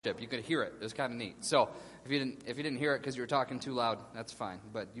You could hear it. It was kind of neat. So if you didn't hear it because you were talking too loud, that's fine.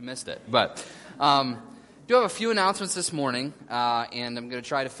 But you missed it. But do have a few announcements this morning, and I'm going to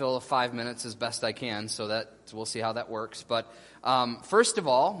try to fill 5 minutes as best I can. So we'll see how that works. But first of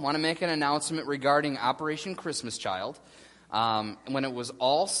all, I want to make an announcement regarding Operation Christmas Child. When it was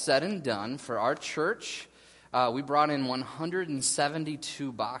all said and done for our church, we brought in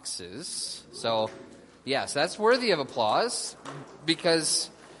 172 boxes. So yes, that's worthy of applause because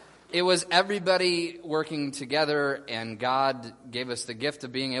it was everybody working together, and God gave us the gift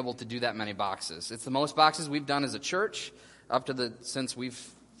of being able to do that many boxes. It's the most boxes we've done as a church since we've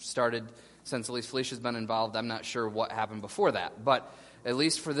started, since at least Felicia's been involved. I'm not sure what happened before that, but at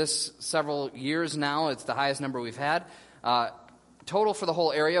least for this several years now, it's the highest number we've had. Total for the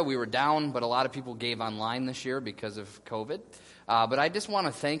whole area, we were down, but a lot of people gave online this year because of COVID. But I just want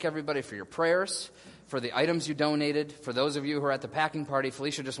to thank everybody for your prayers, for the items you donated. For those of you who are at the packing party,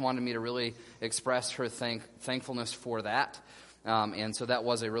 Felicia just wanted me to really express her thankfulness for that. And so that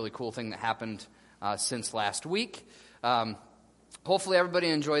was a really cool thing that happened since last week. Hopefully everybody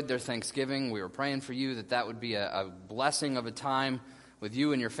enjoyed their Thanksgiving. We were praying for you that would be a blessing of a time with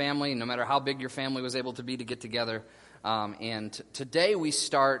you and your family, no matter how big your family was able to be to get together. And today we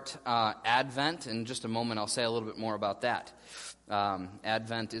start Advent. In just a moment, I'll say a little bit more about that.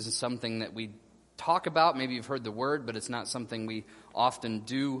 Advent is something that we talk about. Maybe you've heard the word, but it's not something we often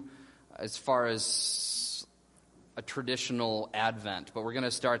do as far as a traditional Advent. But we're going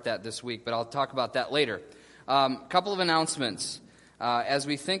to start that this week, but I'll talk about that later. A couple of announcements. As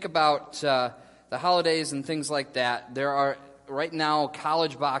we think about the holidays and things like that, there are, right now,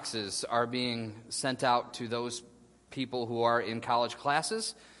 college boxes are being sent out to those people who are in college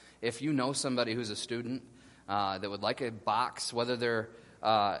classes. If you know somebody who's a student that would like a box, whether they're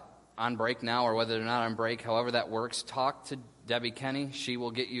on break now or whether they're not on break, however that works, talk to Debbie Kenny. She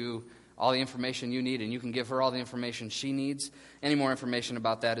will get you all the information you need, and you can give her all the information she needs. Any more information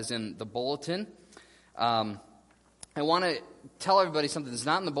about that is in the bulletin. I want to tell everybody something that's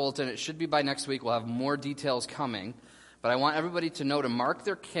not in the bulletin. It should be by next week. We'll have more details coming. But I want everybody to know to mark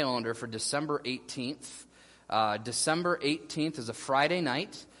their calendar for December 18th. December 18th is a Friday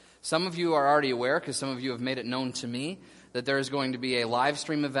night. Some of you are already aware, because some of you have made it known to me, that there is going to be a live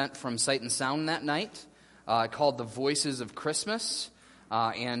stream event from Sight and Sound that night called The Voices of Christmas.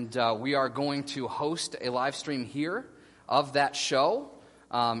 And we are going to host a live stream here of that show.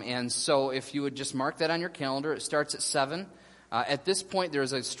 And so if you would just mark that on your calendar, it starts at 7. At this point, there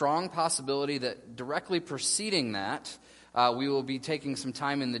is a strong possibility that directly preceding that, we will be taking some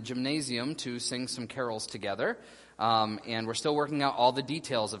time in the gymnasium to sing some carols together. And we're still working out all the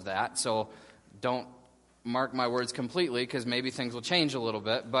details of that, so don't mark my words completely, because maybe things will change a little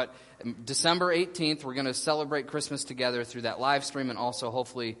bit. But December 18th, we're going to celebrate Christmas together through that live stream and also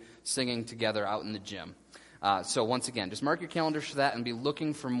hopefully singing together out in the gym. So once again, just mark your calendars for that and be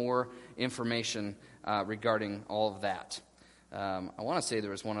looking for more information regarding all of that. I want to say there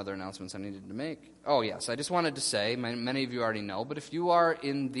was one other announcement I needed to make. Oh, yes. I just wanted to say, many of you already know, but if you are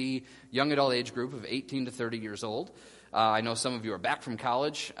in the young adult age group of 18 to 30 years old, I know some of you are back from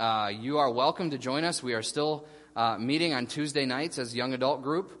college. You are welcome to join us. We are still meeting on Tuesday nights as a young adult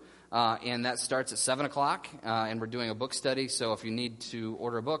group, and that starts at 7 o'clock, and we're doing a book study. So if you need to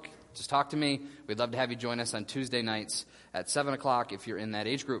order a book, just talk to me. We'd love to have you join us on Tuesday nights at 7 o'clock if you're in that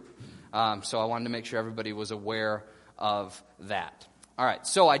age group. So I wanted to make sure everybody was aware of that. All right,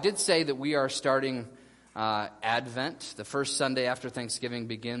 so I did say that we are starting Advent. The first Sunday after Thanksgiving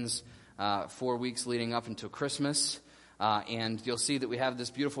begins 4 weeks leading up until Christmas. And you'll see that we have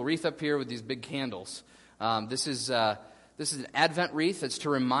this beautiful wreath up here with these big candles. This is an Advent wreath. It's to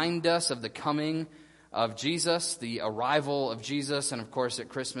remind us of the coming of Jesus, the arrival of Jesus. And of course, at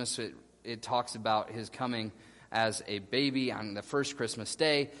Christmas, it talks about his coming as a baby on the first Christmas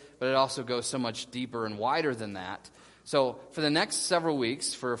day. But it also goes so much deeper and wider than that. So for the next several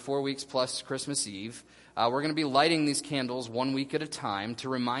weeks, for 4 weeks plus Christmas Eve, we're going to be lighting these candles 1 week at a time to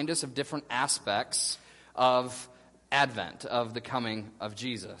remind us of different aspects of Advent, of the coming of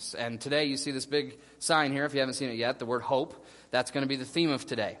Jesus. And today you see this big sign here, if you haven't seen it yet, the word hope. That's going to be the theme of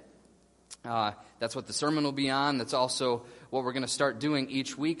today. That's what the sermon will be on. That's also what we're going to start doing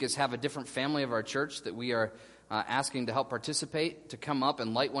each week, is have a different family of our church that we are asking to help participate, to come up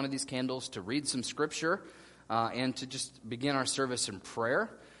and light one of these candles, to read some scripture, and to just begin our service in prayer.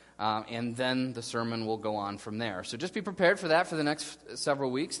 And then the sermon will go on from there. So just be prepared for that for the next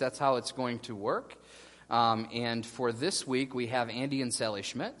several weeks. That's how it's going to work. And for this week, we have Andy and Sally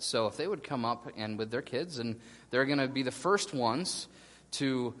Schmidt. So if they would come up and with their kids, and they're going to be the first ones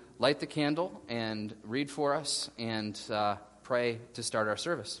to light the candle and read for us and pray to start our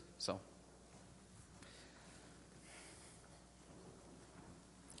service. So.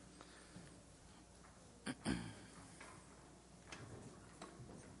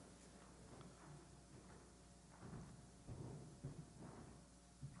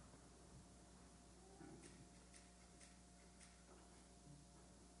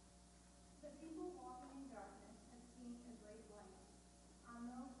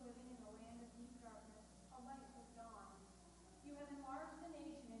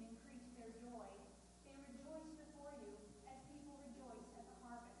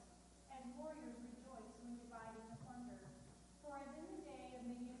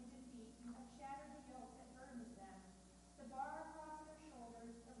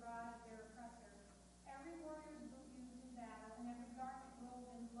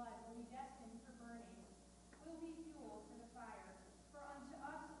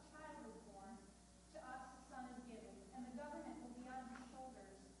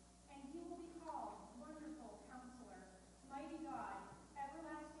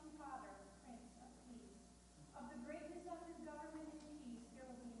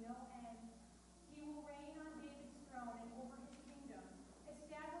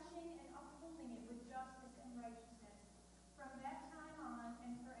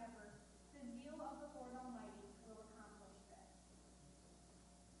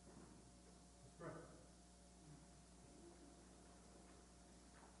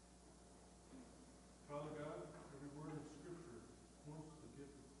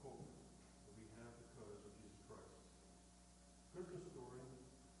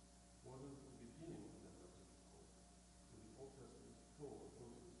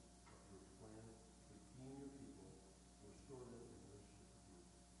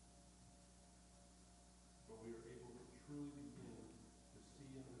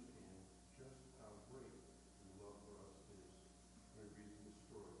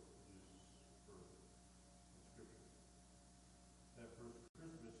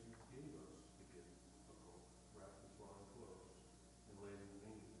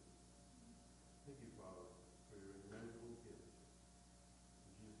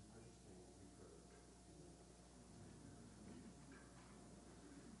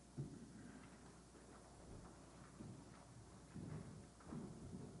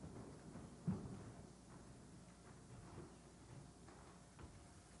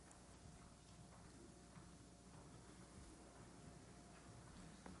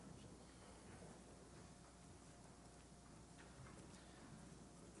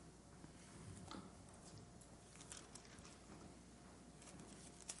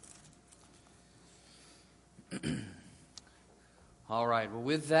 All right, well,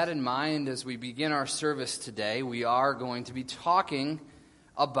 with that in mind, as we begin our service today, we are going to be talking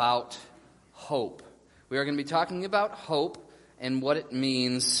about hope. We are going to be talking about hope and what it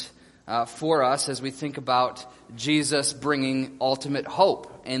means for us as we think about Jesus bringing ultimate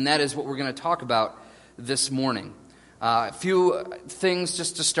hope. And that is what we're going to talk about this morning. A few things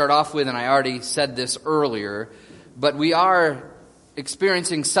just to start off with, and I already said this earlier, but we are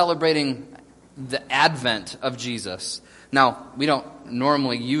celebrating the advent of Jesus. Now, we don't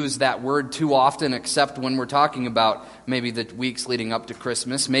normally use that word too often except when we're talking about maybe the weeks leading up to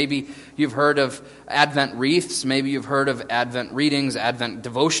Christmas. Maybe you've heard of Advent wreaths, maybe you've heard of Advent readings, Advent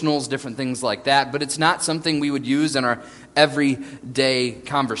devotionals, different things like that, but it's not something we would use in our everyday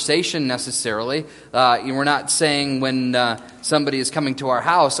conversation necessarily. We're not saying when somebody is coming to our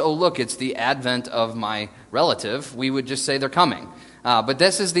house, oh look, it's the advent of my relative. We would just say they're coming. But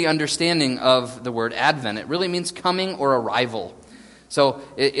this is the understanding of the word Advent. It really means coming or arrival. So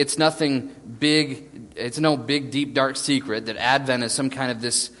it's nothing big, it's no big, deep, dark secret that Advent is some kind of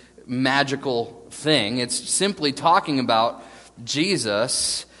this magical thing. It's simply talking about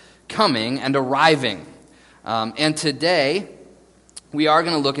Jesus coming and arriving. And today, we are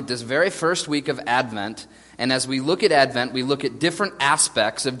going to look at this very first week of Advent. And as we look at Advent, we look at different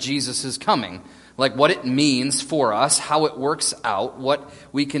aspects of Jesus' coming. Like what it means for us, how it works out, what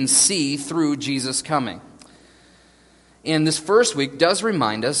we can see through Jesus coming. And this first week does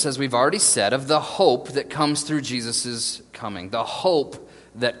remind us, as we've already said, of the hope that comes through Jesus' coming. The hope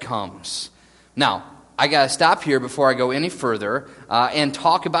that comes. Now, I got to stop here before I go any further and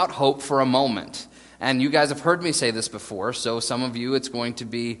talk about hope for a moment. And you guys have heard me say this before, so some of you it's going to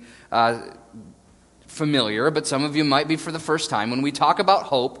be familiar, but some of you might be for the first time. When we talk about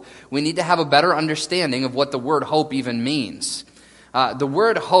hope, we need to have a better understanding of what the word hope even means. The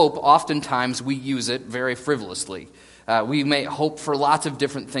word hope, oftentimes we use it very frivolously. We may hope for lots of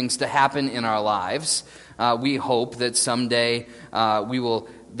different things to happen in our lives. We hope that someday we will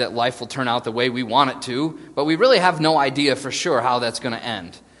that life will turn out the way we want it to, but we really have no idea for sure how that's going to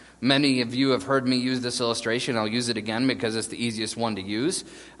end. Many of you have heard me use this illustration. I'll use it again because it's the easiest one to use.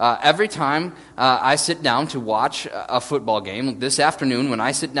 Every time I sit down to watch a football game, this afternoon when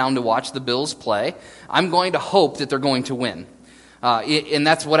I sit down to watch the Bills play, I'm going to hope that they're going to win. And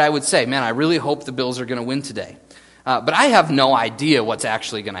that's what I would say. Man, I really hope the Bills are going to win today. But I have no idea what's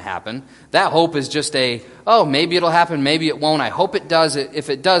actually going to happen. That hope is just maybe it'll happen, maybe it won't. I hope it does. If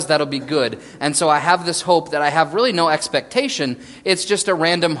it does, that'll be good. And so I have this hope that I have really no expectation. It's just a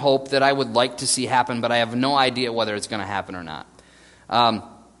random hope that I would like to see happen, but I have no idea whether it's going to happen or not.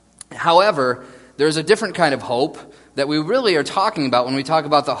 However, there's a different kind of hope that we really are talking about when we talk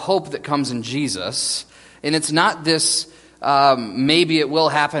about the hope that comes in Jesus. And it's not this maybe it will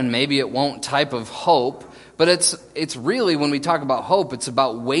happen, maybe it won't type of hope. But it's really, when we talk about hope, it's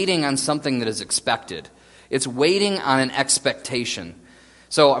about waiting on something that is expected. It's waiting on an expectation.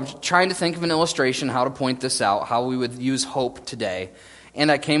 So I'm trying to think of an illustration, how to point this out, how we would use hope today.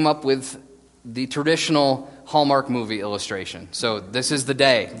 And I came up with the traditional Hallmark movie illustration. So this is the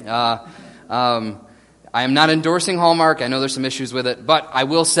day. I am not endorsing Hallmark. I know there's some issues with it. But I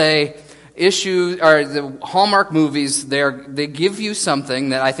will say the Hallmark movies, they give you something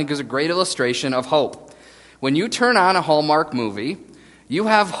that I think is a great illustration of hope. When you turn on a Hallmark movie, you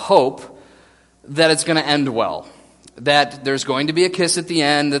have hope that it's going to end well, that there's going to be a kiss at the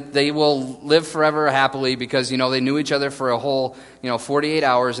end, that they will live forever happily because, they knew each other for a whole, 48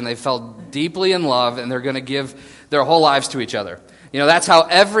 hours and they fell deeply in love and they're going to give their whole lives to each other. That's how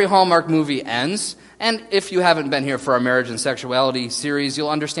every Hallmark movie ends. And if you haven't been here for our marriage and sexuality series, you'll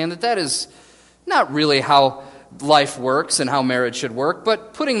understand that is not really how life works and how marriage should work.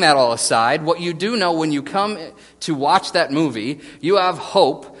 But putting that all aside, what you do know when you come to watch that movie, you have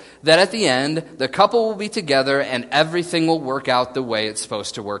hope that at the end, the couple will be together and everything will work out the way it's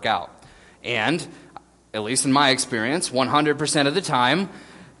supposed to work out. And, at least in my experience, 100% of the time,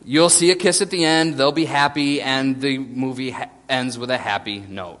 you'll see a kiss at the end, they'll be happy, and the movie ends with a happy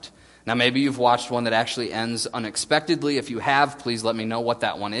note. Now, maybe you've watched one that actually ends unexpectedly. If you have, please let me know what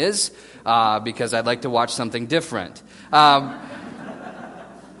that one is, because I'd like to watch something different.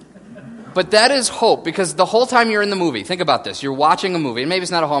 But that is hope, because the whole time you're in the movie, think about this. You're watching a movie, and maybe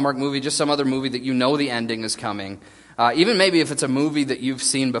it's not a Hallmark movie, just some other movie that you know the ending is coming. Even maybe if it's a movie that you've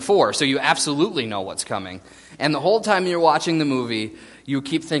seen before, so you absolutely know what's coming. And the whole time you're watching the movie, you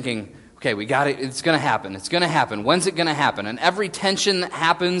keep thinking, okay, we got it. It's going to happen. It's going to happen. When's it going to happen? And every tension that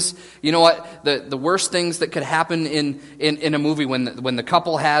happens, you know what? The worst things that could happen in a movie when the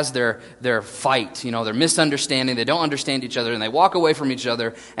couple has their fight, their misunderstanding, they don't understand each other, and they walk away from each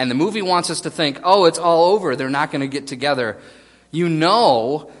other, and the movie wants us to think, oh, it's all over. They're not going to get together. You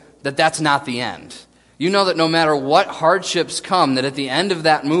know that that's not the end. You know that no matter what hardships come, that at the end of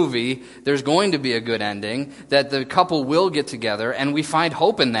that movie, there's going to be a good ending, that the couple will get together, and we find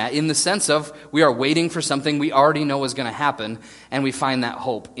hope in that, in the sense of we are waiting for something we already know is going to happen, and we find that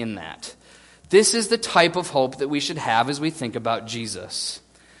hope in that. This is the type of hope that we should have as we think about Jesus.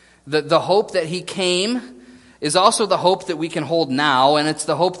 The hope that he came is also the hope that we can hold now, and it's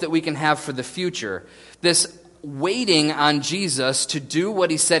the hope that we can have for the future. This waiting on Jesus to do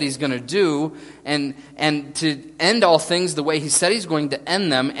what he said he's going to do and to end all things the way he said he's going to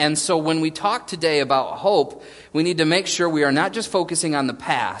end them. And so when we talk today about hope, we need to make sure we are not just focusing on the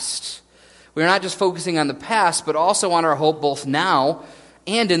past. We are not just focusing on the past, but also on our hope both now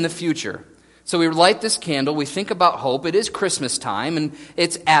and in the future. So we light this candle, we think about hope. It is Christmas time and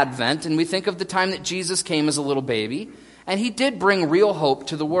it's Advent, and we think of the time that Jesus came as a little baby, and he did bring real hope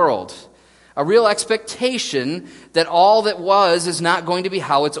to the world. A real expectation that all that was is not going to be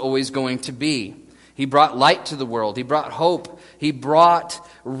how it's always going to be. He brought light to the world. He brought hope. He brought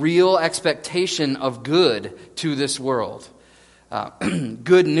real expectation of good to this world.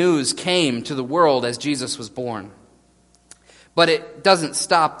 Good news came to the world as Jesus was born. But it doesn't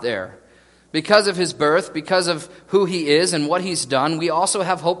stop there. Because of his birth, because of who he is and what he's done, we also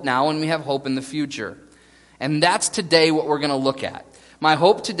have hope now and we have hope in the future. And that's today what we're going to look at. My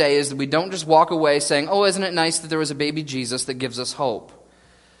hope today is that we don't just walk away saying, oh, isn't it nice that there was a baby Jesus that gives us hope?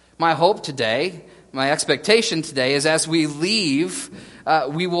 My hope today, my expectation today is as we leave,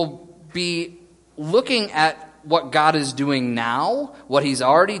 we will be looking at what God is doing now, what he's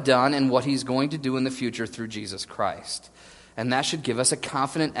already done, and what he's going to do in the future through Jesus Christ. And that should give us a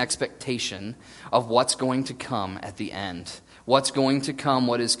confident expectation of what's going to come at the end. What's going to come,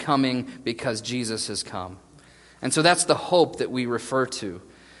 what is coming because Jesus has come. And so that's the hope that we refer to.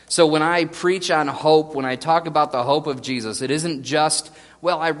 So when I preach on hope, when I talk about the hope of Jesus, it isn't just,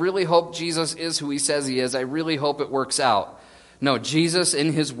 well, I really hope Jesus is who he says he is. I really hope it works out. No, Jesus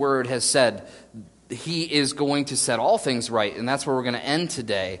in his word has said he is going to set all things right, and that's where we're going to end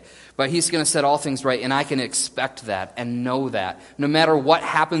today. But he's going to set all things right, and I can expect that and know that. No matter what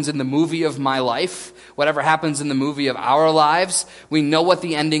happens in the movie of my life, whatever happens in the movie of our lives, we know what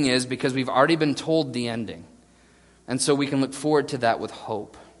the ending is because we've already been told the ending. And so we can look forward to that with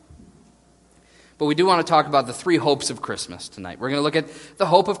hope. But we do want to talk about the three hopes of Christmas tonight. We're going to look at the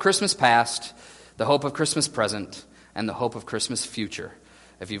hope of Christmas past, the hope of Christmas present, and the hope of Christmas future.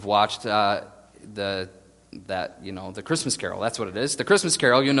 If you've watched the Christmas Carol, that's what it is. The Christmas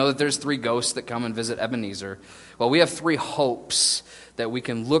Carol, you know that there's three ghosts that come and visit Ebenezer. Well, we have three hopes that we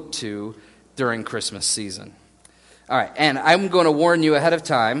can look to during Christmas season. All right, and I'm going to warn you ahead of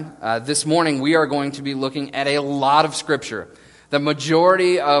time. This morning we are going to be looking at a lot of Scripture. The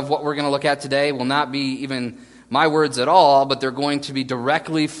majority of what we're going to look at today will not be even my words at all, but they're going to be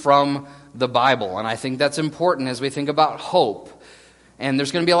directly from the Bible. And I think that's important as we think about hope. And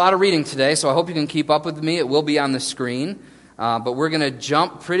there's going to be a lot of reading today, so I hope you can keep up with me. It will be on the screen. But we're going to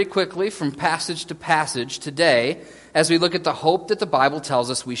jump pretty quickly from passage to passage today as we look at the hope that the Bible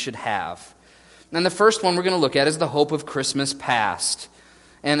tells us we should have. And the first one we're going to look at is the hope of Christmas past.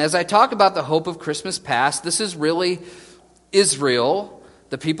 And as I talk about the hope of Christmas past, this is really Israel,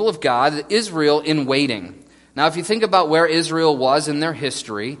 the people of God, Israel in waiting. Now, if you think about where Israel was in their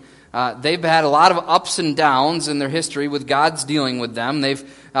history, they've had a lot of ups and downs in their history with God's dealing with them. They've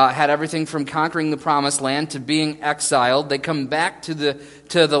had everything from conquering the promised land to being exiled. They come back to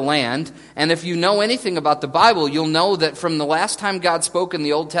the land. And if you know anything about the Bible, you'll know that from the last time God spoke in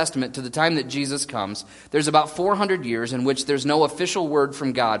the Old Testament to the time that Jesus comes, there's about 400 years in which there's no official word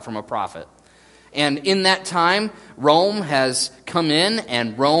from God from a prophet. And in that time, Rome has come in,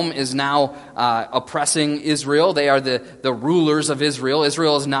 and Rome is now oppressing Israel. They are the rulers of Israel.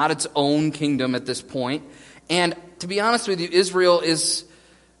 Israel is not its own kingdom at this point. And to be honest with you, Israel is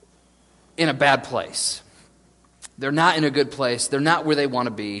in a bad place. They're not in a good place. They're not where they want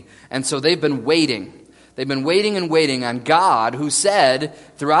to be. And so they've been waiting. They've been waiting and waiting on God, who said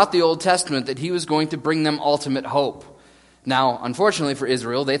throughout the Old Testament that he was going to bring them ultimate hope. Now, unfortunately for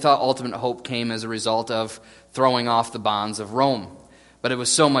Israel, they thought ultimate hope came as a result of throwing off the bonds of Rome. But it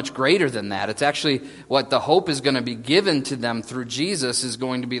was so much greater than that. It's actually what the hope is going to be given to them through Jesus is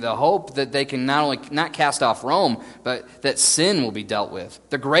going to be the hope that they can not only not cast off Rome, but that sin will be dealt with.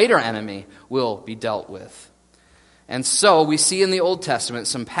 The greater enemy will be dealt with. And so we see in the Old Testament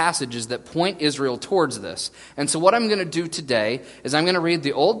some passages that point Israel towards this. And so what I'm going to do today is I'm going to read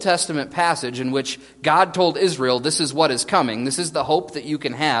the Old Testament passage in which God told Israel, this is what is coming. This is the hope that you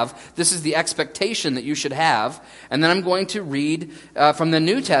can have. This is the expectation that you should have. And then I'm going to read from the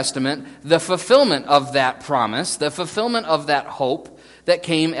New Testament the fulfillment of that promise, the fulfillment of that hope that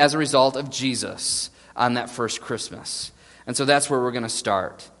came as a result of Jesus on that first Christmas. And so that's where we're going to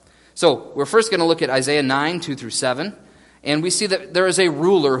start. So we're first going to look at Isaiah 9, 2 through 7, and we see that there is a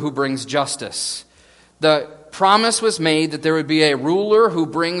ruler who brings justice. The promise was made that there would be a ruler who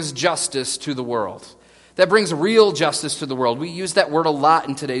brings justice to the world. That brings real justice to the world. We use that word a lot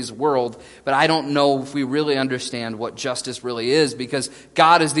in today's world, but I don't know if we really understand what justice really is, because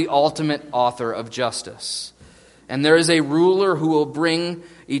God is the ultimate author of justice. And there is a ruler who will bring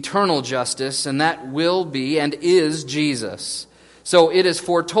eternal justice, and that will be and is Jesus. So it is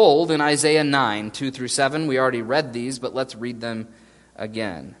foretold in Isaiah 9, 2 through 7. We already read these, but let's read them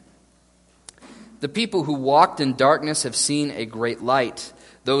again. The people who walked in darkness have seen a great light.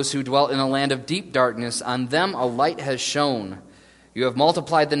 Those who dwelt in a land of deep darkness, on them a light has shone. You have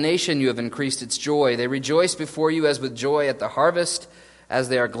multiplied the nation, you have increased its joy. They rejoice before you as with joy at the harvest, as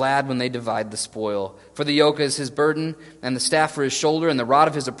they are glad when they divide the spoil. For the yoke is his burden, and the staff for his shoulder, and the rod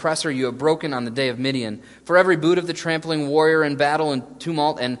of his oppressor you have broken on the day of Midian. For every boot of the trampling warrior in battle and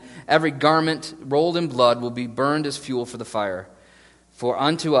tumult, and every garment rolled in blood will be burned as fuel for the fire. For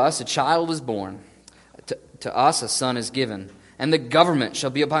unto us a child is born, to us a son is given, and the government shall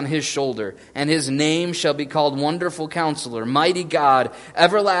be upon his shoulder, and his name shall be called Wonderful Counselor, Mighty God,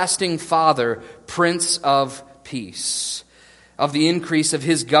 Everlasting Father, Prince of Peace. Of the increase of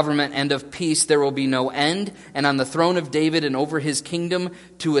his government and of peace there will be no end, and on the throne of David and over his kingdom,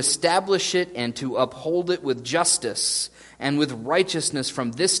 to establish it and to uphold it with justice and with righteousness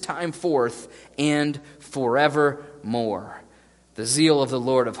from this time forth and forevermore. The zeal of the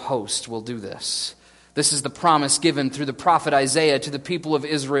Lord of hosts will do this. This is the promise given through the prophet Isaiah to the people of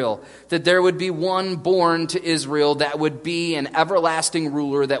Israel, that there would be one born to Israel that would be an everlasting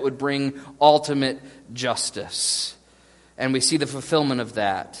ruler that would bring ultimate justice. And we see the fulfillment of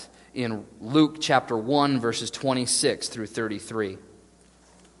that in Luke chapter 1, verses 26 through 33.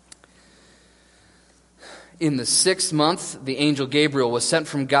 In the 6th month, the angel Gabriel was sent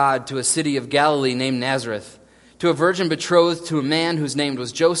from God to a city of Galilee named Nazareth, to a virgin betrothed to a man whose name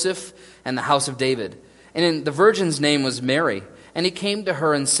was Joseph, and the house of David. And the virgin's name was Mary. And he came to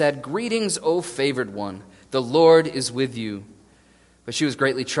her and said, "Greetings, O favored one, the Lord is with you." But she was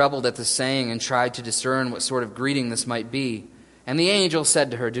greatly troubled at the saying and tried to discern what sort of greeting this might be. And the angel said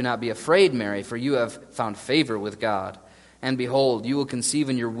to her, "Do not be afraid, Mary, for you have found favor with God. And behold, you will conceive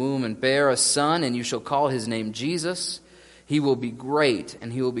in your womb and bear a son, and you shall call his name Jesus. He will be great,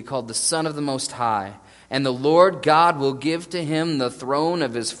 and he will be called the Son of the Most High. And the Lord God will give to him the throne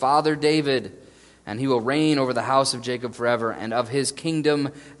of his father David, and he will reign over the house of Jacob forever, and of his kingdom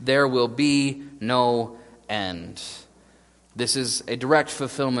there will be no end." This is a direct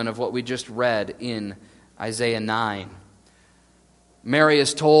fulfillment of what we just read in Isaiah 9. Mary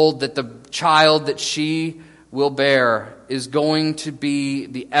is told that the child that she will bear is going to be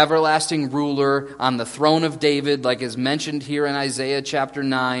the everlasting ruler on the throne of David, like is mentioned here in Isaiah chapter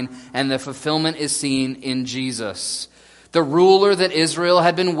 9, and the fulfillment is seen in Jesus. The ruler that Israel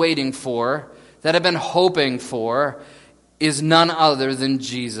had been waiting for, that had been hoping for, is none other than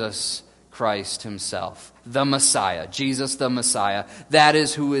Jesus Christ himself, the Messiah, Jesus the Messiah. That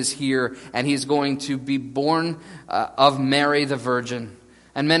is who is here, and he's going to be born of Mary the Virgin.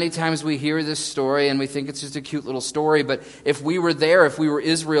 And many times we hear this story and we think it's just a cute little story, but if we were there, if we were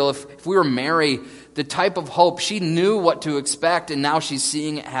Israel, if we were Mary, the type of hope, she knew what to expect, and now she's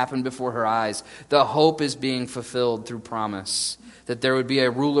seeing it happen before her eyes. The hope is being fulfilled through promise, that there would be a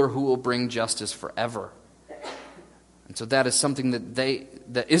ruler who will bring justice forever. And so that is something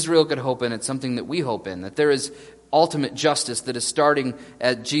that Israel could hope in. It's something that we hope in, that there is ultimate justice that is starting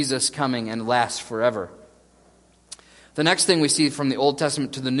at Jesus coming and lasts forever. The next thing we see from the Old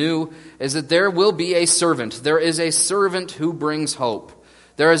Testament to the New is that there will be a servant. There is a servant who brings hope.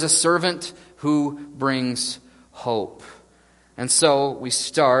 There is a servant who brings hope. And so we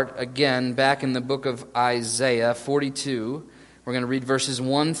start again back in the book of Isaiah 42. We're going to read verses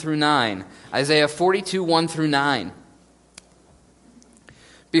 1 through 9. Isaiah 42, 1 through 9.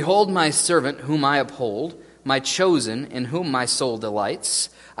 "Behold my servant whom I uphold, my chosen in whom my soul delights.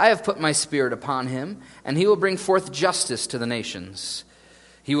 I have put my spirit upon him, and he will bring forth justice to the nations.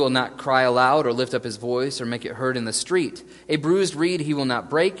 He will not cry aloud or lift up his voice or make it heard in the street. A bruised reed he will not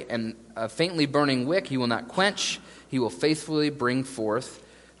break, and a faintly burning wick he will not quench. He will faithfully bring forth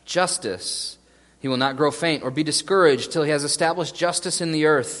justice. He will not grow faint or be discouraged till he has established justice in the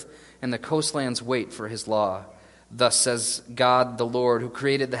earth, and the coastlands wait for his law. Thus says God the Lord, who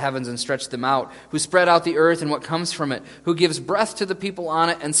created the heavens and stretched them out, who spread out the earth and what comes from it, who gives breath to the people on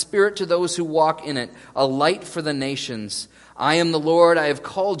it and spirit to those who walk in it, a light for the nations. I am the Lord, I have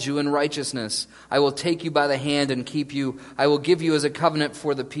called you in righteousness. I will take you by the hand and keep you. I will give you as a covenant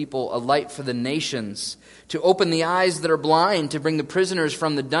for the people, a light for the nations, to open the eyes that are blind, to bring the prisoners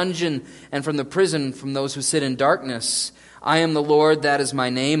from the dungeon and from the prison from those who sit in darkness. I am the Lord, that is my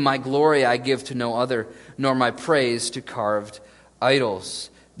name. My glory I give to no other, nor my praise to carved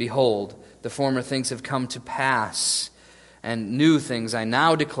idols. Behold, the former things have come to pass, and new things I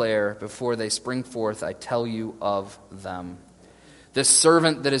now declare. Before they spring forth, I tell you of them." This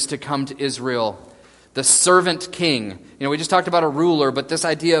servant that is to come to Israel, the servant king. We just talked about a ruler, but this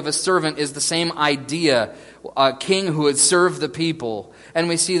idea of a servant is the same idea. A king who would serve the people. And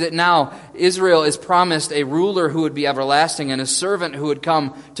we see that now Israel is promised a ruler who would be everlasting and a servant who would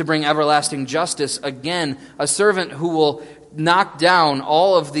come to bring everlasting justice. Again, a servant who will knock down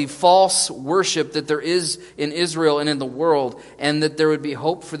all of the false worship that there is in Israel and in the world, and that there would be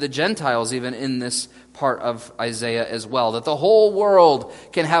hope for the Gentiles even in this part of Isaiah as well. That the whole world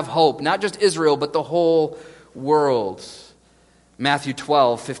can have hope. Not just Israel, but the whole world. Matthew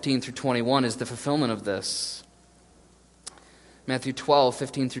 12, 15 through 21 is the fulfillment of this. Matthew 12,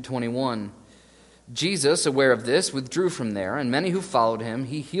 15 through 21. Jesus, aware of this, withdrew from there, and many who followed him,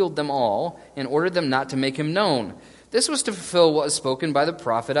 he healed them all, and ordered them not to make him known. This was to fulfill what was spoken by the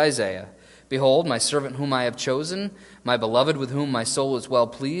prophet Isaiah. "Behold, my servant whom I have chosen, my beloved with whom my soul is well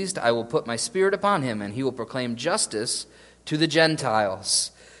pleased. I will put my spirit upon him, and he will proclaim justice to the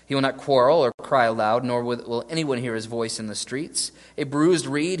Gentiles. He will not quarrel or cry aloud, nor will anyone hear his voice in the streets. A bruised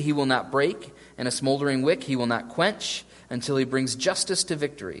reed he will not break, and a smoldering wick he will not quench, until he brings justice to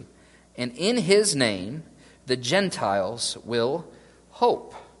victory. And in his name the Gentiles will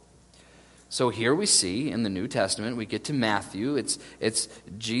hope." So here we see in the New Testament, we get to Matthew, it's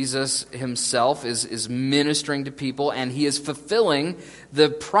Jesus himself is ministering to people, and he is fulfilling the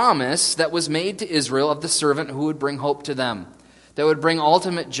promise that was made to Israel of the servant who would bring hope to them, that would bring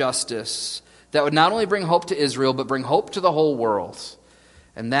ultimate justice, that would not only bring hope to Israel, but bring hope to the whole world.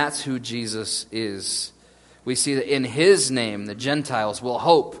 And that's who Jesus is. We see that in his name, the Gentiles will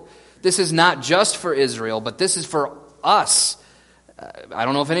hope. This is not just for Israel, but this is for us. I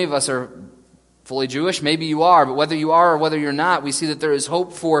don't know if any of us are fully Jewish. Maybe you are, but whether you are or whether you're not, we see that there is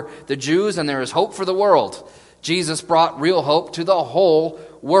hope for the Jews and there is hope for the world. Jesus brought real hope to the whole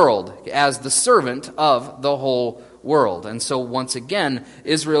world as the servant of the whole world. And so once again,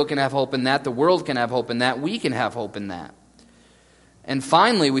 Israel can have hope in that, the world can have hope in that, we can have hope in that. And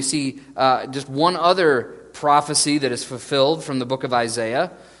finally, we see just one other prophecy that is fulfilled from the book of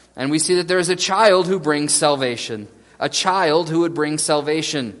Isaiah, and we see that there is a child who brings salvation. A child who would bring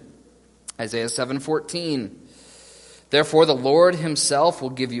salvation. Isaiah 7:14. Therefore the Lord himself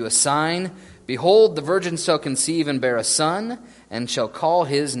will give you a sign. Behold, the virgin shall conceive and bear a son, and shall call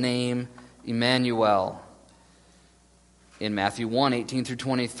his name Emmanuel. In Matthew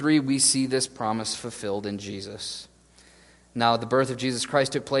 1:18-23, we see this promise fulfilled in Jesus. Now, the birth of Jesus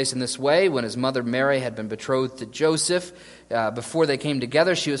Christ took place in this way. When his mother Mary had been betrothed to Joseph, before they came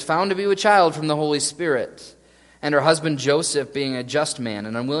together, she was found to be with child from the Holy Spirit. And her husband Joseph, being a just man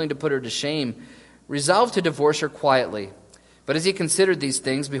and unwilling to put her to shame, resolved to divorce her quietly. But as he considered these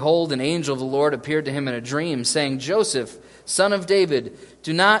things, behold, an angel of the Lord appeared to him in a dream, saying, Joseph, son of David,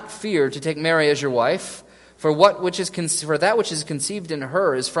 do not fear to take Mary as your wife, for that which is conceived in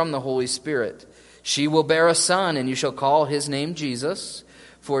her is from the Holy Spirit. She will bear a son, and you shall call his name Jesus,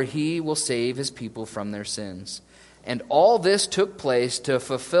 for he will save his people from their sins. And all this took place to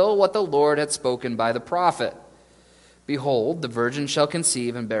fulfill what the Lord had spoken by the prophet. Behold, the virgin shall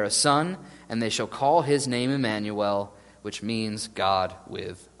conceive and bear a son, and they shall call his name Emmanuel, which means God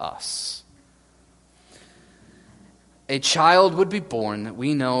with us. A child would be born that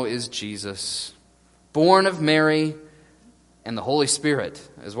we know is Jesus, born of Mary and the Holy Spirit,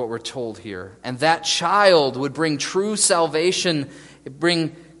 is what we're told here. And that child would bring true salvation,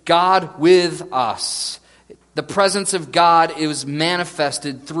 bring God with us. The presence of God, it was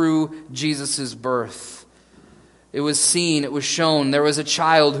manifested through Jesus' birth. It was seen, it was shown. There was a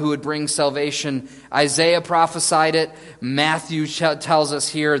child who would bring salvation. Isaiah prophesied it. Matthew tells us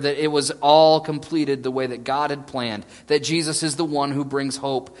here that it was all completed the way that God had planned. That Jesus is the one who brings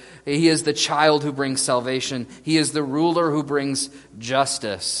hope. He is the child who brings salvation. He is the ruler who brings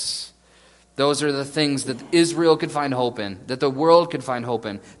justice. Those are the things that Israel could find hope in, that the world could find hope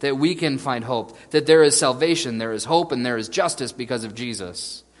in, that we can find hope, that there is salvation, there is hope, and there is justice because of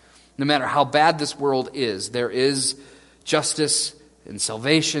Jesus. No matter how bad this world is, there is justice and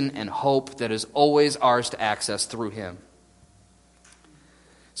salvation and hope that is always ours to access through him.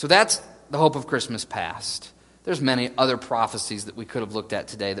 So that's the hope of Christmas past. There's many other prophecies that we could have looked at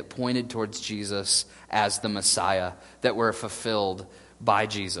today that pointed towards Jesus as the Messiah, that were fulfilled by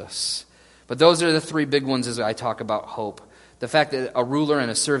Jesus. But those are the three big ones as I talk about hope. The fact that a ruler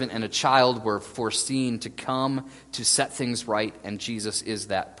and a servant and a child were foreseen to come to set things right, and Jesus is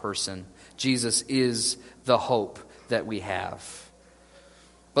that person. Jesus is the hope that we have.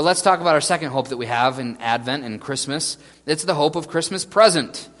 But let's talk about our second hope that we have in Advent and Christmas. It's the hope of Christmas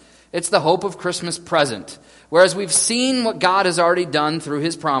present. It's the hope of Christmas present. Whereas we've seen what God has already done through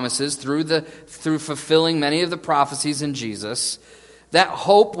his promises, through fulfilling many of the prophecies in Jesus, that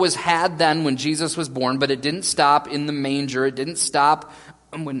hope was had then when Jesus was born, but it didn't stop in the manger. It didn't stop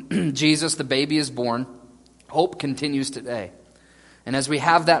when Jesus, the baby, is born. Hope continues today. And as we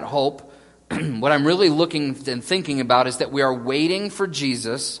have that hope, what I'm really looking and thinking about is that we are waiting for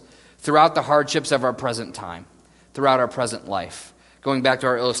Jesus throughout the hardships of our present time, throughout our present life. Going back to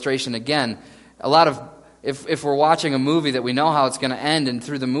our illustration again, a lot of, if we're watching a movie that we know how it's going to end, and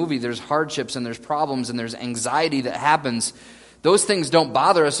through the movie there's hardships and there's problems and there's anxiety that happens, those things don't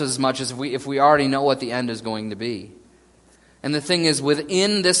bother us as much as if we already know what the end is going to be. And the thing is,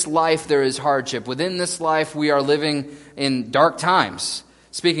 within this life there is hardship. Within this life we are living in dark times.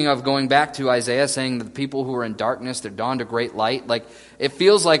 Speaking of going back to Isaiah saying that the people who are in darkness, they're dawned a great light. Like, it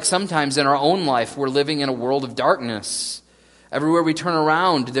feels like sometimes in our own life we're living in a world of darkness. Everywhere we turn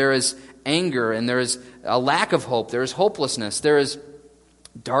around there is anger and there is a lack of hope. There is hopelessness. There is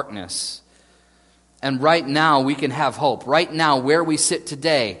darkness. And right now we can have hope. Right now, where we sit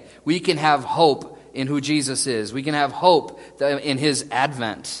today, we can have hope in who Jesus is. We can have hope in his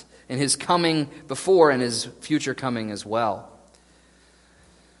advent, in his coming before and his future coming as well.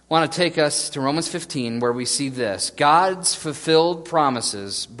 I want to take us to Romans 15 where we see this. God's fulfilled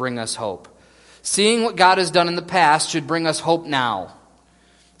promises bring us hope. Seeing what God has done in the past should bring us hope now.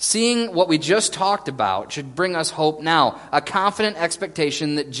 Seeing what we just talked about should bring us hope now. A confident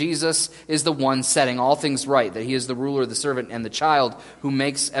expectation that Jesus is the one setting all things right, that he is the ruler, the servant, and the child who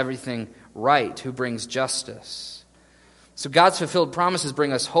makes everything right, who brings justice. So God's fulfilled promises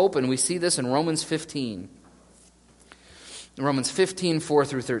bring us hope, and we see this in Romans 15. Romans 15, 4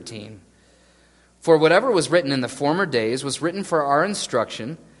 through 13. For whatever was written in the former days was written for our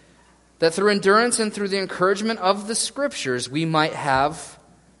instruction, that through endurance and through the encouragement of the Scriptures we might have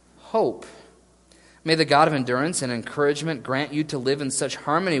hope. May the God of endurance and encouragement grant you to live in such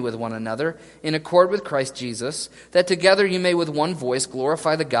harmony with one another, in accord with Christ Jesus, that together you may with one voice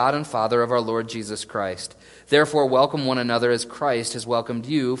glorify the God and Father of our Lord Jesus Christ. Therefore welcome one another as Christ has welcomed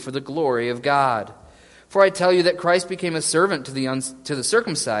you for the glory of God. For I tell you that Christ became a servant to the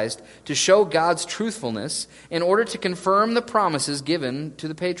circumcised to show God's truthfulness, in order to confirm the promises given to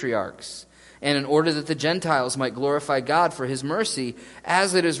the patriarchs, and in order that the Gentiles might glorify God for his mercy,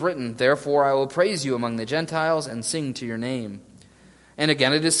 as it is written, Therefore I will praise you among the Gentiles and sing to your name. And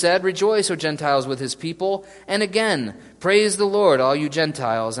again it is said, Rejoice, O Gentiles, with his people. And again, Praise the Lord, all you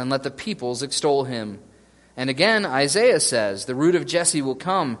Gentiles, and let the peoples extol him. And again, Isaiah says, The root of Jesse will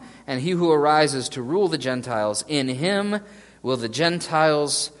come, and he who arises to rule the Gentiles, in him will the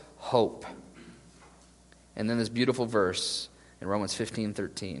Gentiles hope. And then this beautiful verse in Romans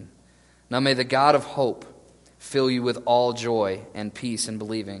 15:13. Now may the God of hope fill you with all joy and peace in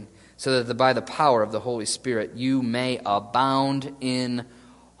believing, so that by the power of the Holy Spirit you may abound in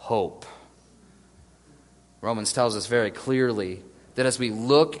hope. Romans tells us very clearly that as we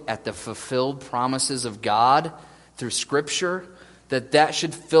look at the fulfilled promises of God through Scripture, that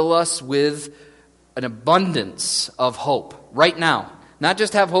should fill us with an abundance of hope right now. Not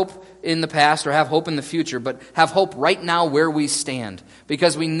just have hope in the past or have hope in the future, but have hope right now where we stand.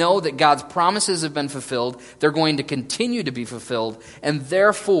 Because we know that God's promises have been fulfilled, they're going to continue to be fulfilled, and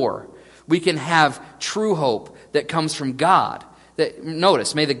therefore we can have true hope that comes from God.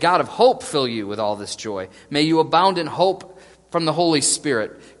 Notice, may the God of hope fill you with all this joy. May you abound in hope from the Holy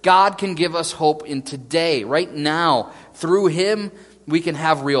Spirit. God can give us hope in today, right now. Through him, we can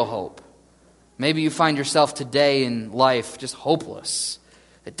have real hope. Maybe you find yourself today in life just hopeless.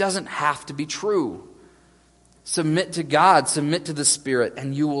 It doesn't have to be true. Submit to God, submit to the Spirit,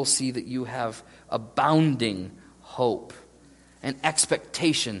 and you will see that you have abounding hope and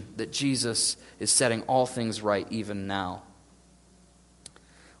expectation that Jesus is setting all things right even now.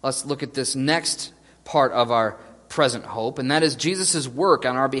 Let's look at this next part of our present hope, and that is Jesus' work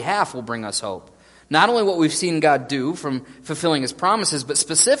on our behalf will bring us hope. Not only what we've seen God do from fulfilling his promises, but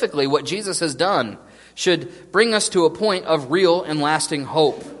specifically what Jesus has done should bring us to a point of real and lasting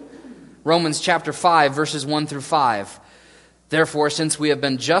hope. Romans chapter 5, verses 1 through 5. Therefore, since we have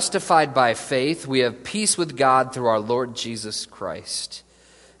been justified by faith, we have peace with God through our Lord Jesus Christ.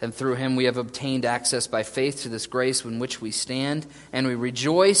 And through him we have obtained access by faith to this grace in which we stand, and we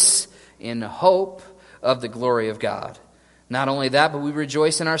rejoice in hope of the glory of God. Not only that, but we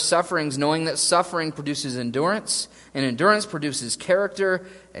rejoice in our sufferings, knowing that suffering produces endurance, and endurance produces character,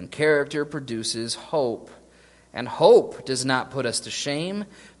 and character produces hope. And hope does not put us to shame,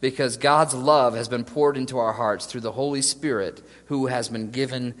 because God's love has been poured into our hearts through the Holy Spirit who has been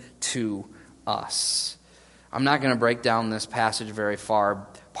given to us. I'm not going to break down this passage very far,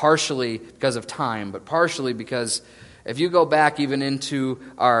 partially because of time, but partially because if you go back even into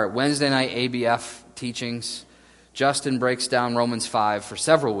our Wednesday night ABF teachings, Justin breaks down Romans 5 for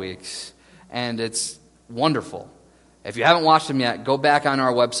several weeks, and it's wonderful. If you haven't watched them yet, go back on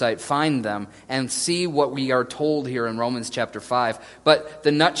our website, find them, and see what we are told here in Romans chapter 5. But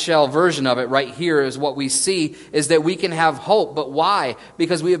the nutshell version of it right here is what we see is that we can have hope. But why?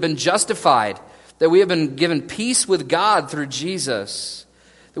 Because we have been justified, that we have been given peace with God through Jesus,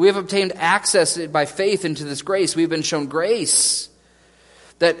 that we have obtained access by faith into this grace. We have been shown grace,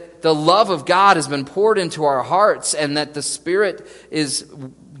 that the love of God has been poured into our hearts, and that the Spirit is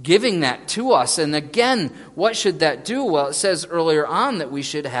giving that to us. And again, what should that do? Well, it says earlier on that we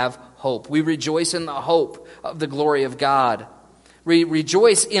should have hope. We rejoice in the hope of the glory of God. We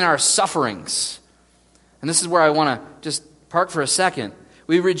rejoice in our sufferings. And this is where I want to just park for a second.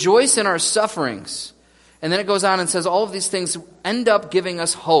 We rejoice in our sufferings. And then it goes on and says all of these things end up giving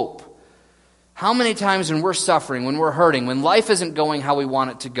us hope. How many times when we're suffering, when we're hurting, when life isn't going how we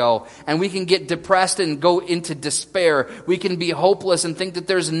want it to go, and we can get depressed and go into despair, we can be hopeless and think that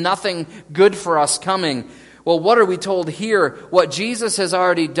there's nothing good for us coming. Well, what are we told here? What Jesus has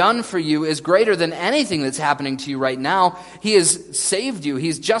already done for you is greater than anything that's happening to you right now. He has saved you.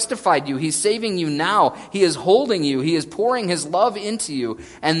 He's justified you. He's saving you now. He is holding you. He is pouring his love into you.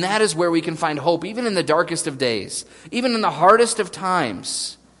 And that is where we can find hope, even in the darkest of days, even in the hardest of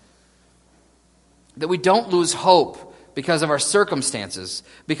times. That we don't lose hope because of our circumstances,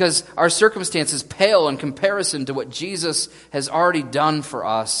 because our circumstances pale in comparison to what Jesus has already done for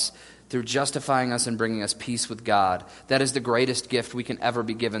us through justifying us and bringing us peace with God. That is the greatest gift we can ever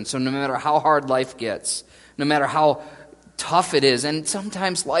be given. So no matter how hard life gets, no matter how tough it is. And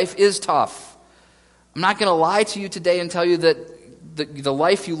sometimes life is tough. I'm not going to lie to you today and tell you that the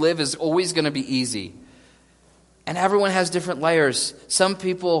life you live is always going to be easy. And everyone has different layers. Some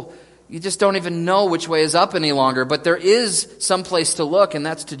people, you just don't even know which way is up any longer. But there is some place to look, and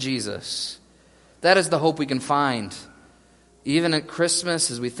that's to Jesus. That is the hope we can find. Even at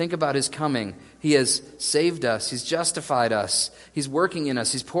Christmas, as we think about His coming, He has saved us. He's justified us. He's working in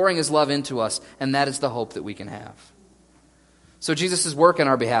us. He's pouring His love into us. And that is the hope that we can have. So Jesus' work on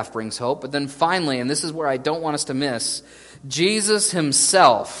our behalf brings hope. But then finally, and this is where I don't want us to miss, Jesus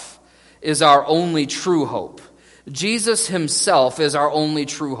Himself is our only true hope. Jesus Himself is our only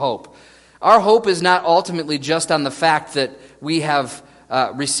true hope. Our hope is not ultimately just on the fact that we have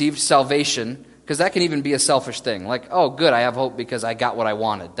received salvation, because that can even be a selfish thing. Like, oh, good, I have hope because I got what I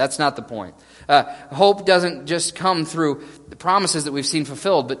wanted. That's not the point. Hope doesn't just come through the promises that we've seen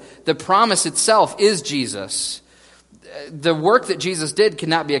fulfilled, but the promise itself is Jesus. The work that Jesus did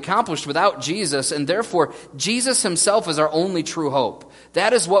cannot be accomplished without Jesus, and therefore, Jesus Himself is our only true hope.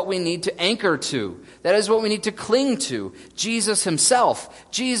 That is what we need to anchor to. That is what we need to cling to. Jesus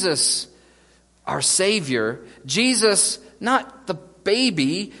Himself. Jesus, our Savior. Jesus, not the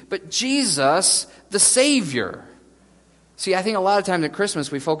baby, but Jesus, the Savior. See, I think a lot of times at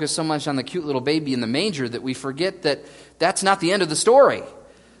Christmas we focus so much on the cute little baby in the manger that we forget that that's not the end of the story.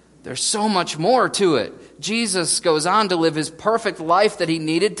 There's so much more to it. Jesus goes on to live His perfect life that He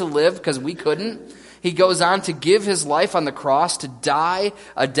needed to live because we couldn't. He goes on to give His life on the cross, to die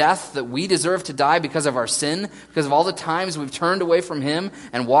a death that we deserve to die because of our sin, because of all the times we've turned away from Him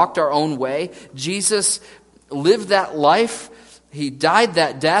and walked our own way. Jesus lived that life. He died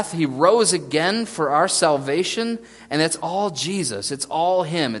that death. He rose again for our salvation. And it's all Jesus. It's all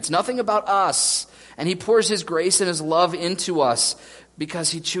Him. It's nothing about us. And He pours His grace and His love into us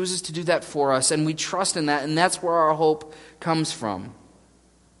because He chooses to do that for us. And we trust in that. And that's where our hope comes from.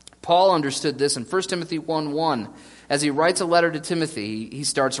 Paul understood this in 1 Timothy 1:1. As he writes a letter to Timothy, he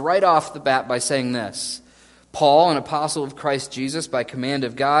starts right off the bat by saying this: Paul, an apostle of Christ Jesus, by command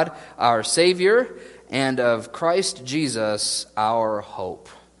of God, our Savior, and of Christ Jesus, our hope.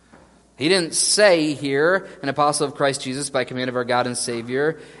 He didn't say here, an apostle of Christ Jesus, by command of our God and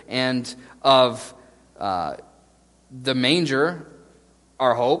Savior, and of the manger,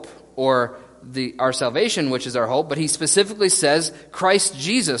 our hope, or our salvation, which is our hope, but he specifically says, Christ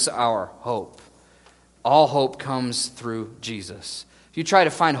Jesus, our hope. All hope comes through Jesus. If you try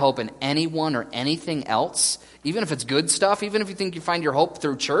to find hope in anyone or anything else, even if it's good stuff, even if you think you find your hope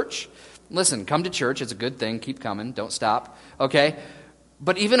through church, listen, come to church. It's a good thing. Keep coming. Don't stop. Okay?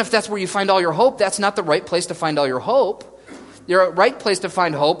 But even if that's where you find all your hope, that's not the right place to find all your hope. Your right place to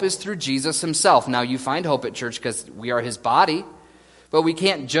find hope is through Jesus Himself. Now, you find hope at church because we are His body, but we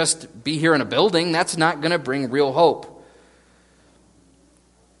can't just be here in a building. That's not going to bring real hope.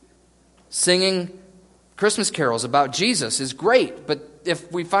 Singing Christmas carols about Jesus is great, but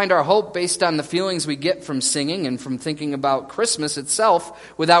if we find our hope based on the feelings we get from singing and from thinking about Christmas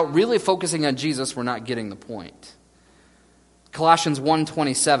itself without really focusing on Jesus, we're not getting the point. Colossians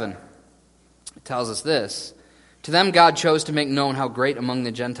 1:27 tells us this: To them God chose to make known how great among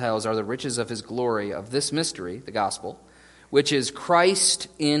the Gentiles are the riches of His glory of this mystery, the gospel, which is Christ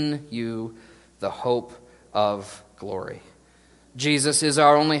in you, the hope of glory. Jesus is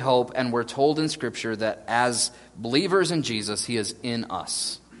our only hope, and we're told in Scripture that as believers in Jesus, He is in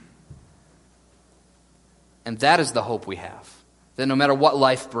us. And that is the hope we have. That no matter what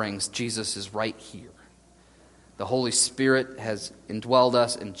life brings, Jesus is right here. The Holy Spirit has indwelled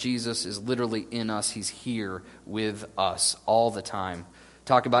us, and Jesus is literally in us. He's here with us all the time.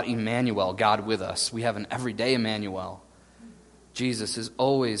 Talk about Emmanuel, God with us. We have an everyday Emmanuel. Jesus is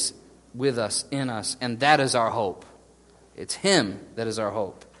always with us, in us, and that is our hope. It's Him that is our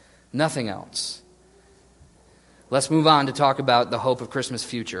hope, nothing else. Let's move on to talk about the hope of Christmas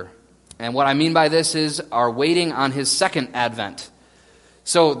future. And what I mean by this is our waiting on His second advent.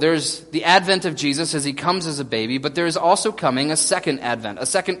 So there's the advent of Jesus as He comes as a baby, but there is also coming a second advent, a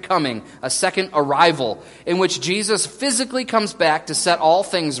second coming, a second arrival, in which Jesus physically comes back to set all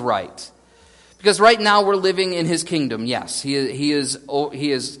things right. Because right now we're living in His kingdom, yes. He is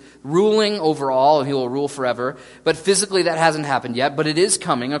ruling over all, and He will rule forever. But physically that hasn't happened yet, but it is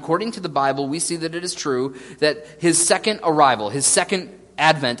coming. According to the Bible, we see that it is true that His second arrival, His second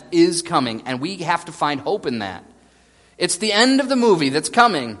advent is coming, and we have to find hope in that. It's the end of the movie that's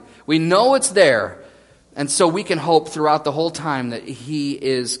coming. We know it's there, and so we can hope throughout the whole time that He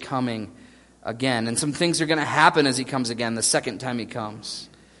is coming again. And some things are going to happen as He comes again the second time He comes.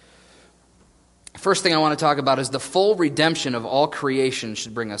 First thing I want to talk about is the full redemption of all creation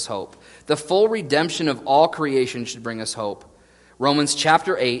should bring us hope. The full redemption of all creation should bring us hope. Romans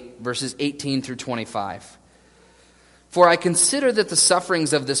chapter 8, verses 18 through 25. For I consider that the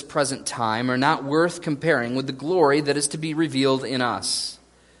sufferings of this present time are not worth comparing with the glory that is to be revealed in us.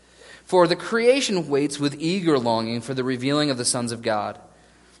 For the creation waits with eager longing for the revealing of the sons of God.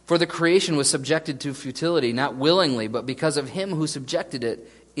 For the creation was subjected to futility, not willingly, but because of him who subjected it,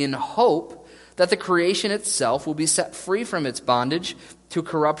 in hope that the creation itself will be set free from its bondage to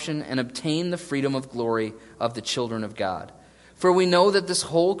corruption and obtain the freedom of glory of the children of God. For we know that this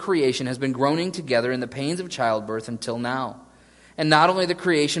whole creation has been groaning together in the pains of childbirth until now. And not only the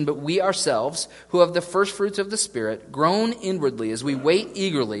creation, but we ourselves, who have the first fruits of the Spirit, groan inwardly as we wait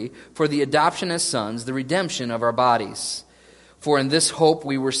eagerly for the adoption as sons, the redemption of our bodies. For in this hope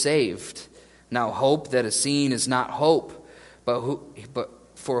we were saved. Now hope that is seen is not hope, but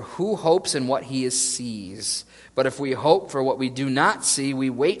for who hopes in what he sees? But if we hope for what we do not see, we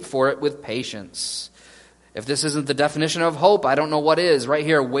wait for it with patience. If this isn't the definition of hope, I don't know what is. Right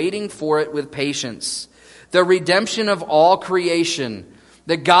here, waiting for it with patience. The redemption of all creation.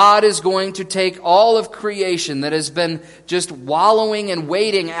 That God is going to take all of creation that has been just wallowing and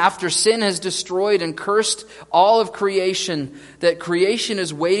waiting after sin has destroyed and cursed all of creation. That creation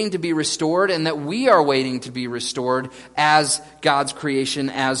is waiting to be restored, and that we are waiting to be restored as God's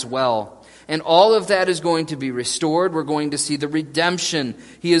creation as well. And all of that is going to be restored. We're going to see the redemption.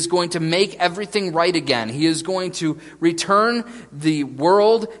 He is going to make everything right again. He is going to return the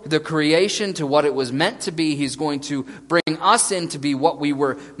world, the creation, to what it was meant to be. He's going to bring us in to be what we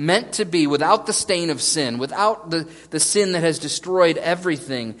were meant to be without the stain of sin, without the sin that has destroyed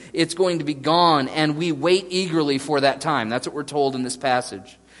everything. It's going to be gone, and we wait eagerly for that time. That's what we're told in this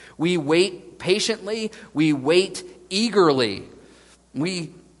passage. We wait patiently. We wait eagerly.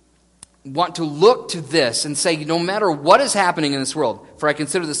 We want to look to this and say, no matter what is happening in this world, for I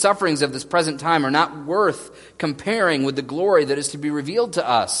consider the sufferings of this present time are not worth comparing with the glory that is to be revealed to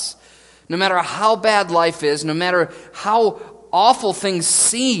us. No matter how bad life is, no matter how awful things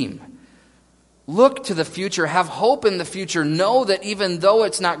seem, look to the future, have hope in the future, know that even though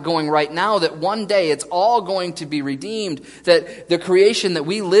it's not going right now, that one day it's all going to be redeemed, that the creation that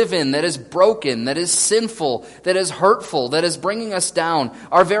we live in, that is broken, that is sinful, that is hurtful, that is bringing us down,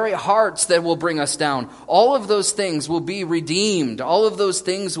 our very hearts that will bring us down, all of those things will be redeemed, all of those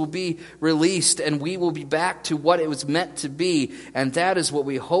things will be released, and we will be back to what it was meant to be, and that is what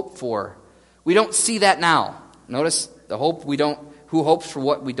we hope for. We don't see that now. Notice the hope we don't. Who hopes for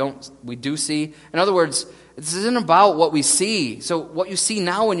what we do see? In other words, this isn't about what we see. So what you see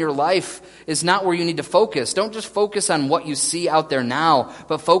now in your life is not where you need to focus. Don't just focus on what you see out there now,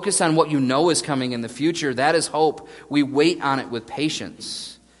 but focus on what you know is coming in the future. That is hope. We wait on it with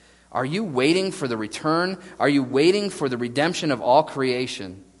patience. Are you waiting for the return? Are you waiting for the redemption of all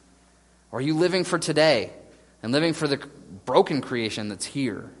creation? Or are you living for today and living for the broken creation that's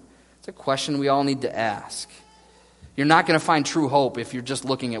here? It's a question we all need to ask. You're not going to find true hope if you're just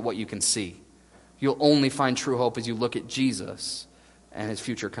looking at what you can see. You'll only find true hope as you look at Jesus and his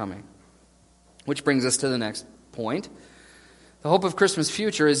future coming. Which brings us to the next point. The hope of Christmas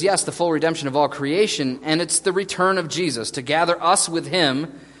future is, yes, the full redemption of all creation, and it's the return of Jesus to gather us with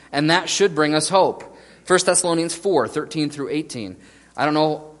him, and that should bring us hope. 1 Thessalonians 4, 13 through 18. I don't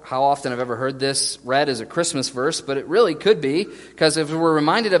know how often I've ever heard this read as a Christmas verse, but it really could be, because if we're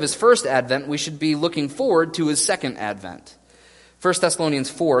reminded of his first advent, we should be looking forward to his second advent. 1 Thessalonians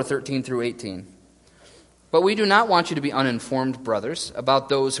 4, 13 through 18. But we do not want you to be uninformed, brothers, about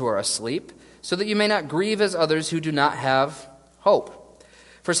those who are asleep, so that you may not grieve as others who do not have hope.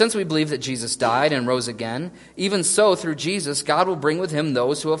 For since we believe that Jesus died and rose again, even so through Jesus God will bring with him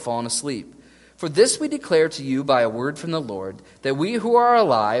those who have fallen asleep. For this we declare to you by a word from the Lord, that we who are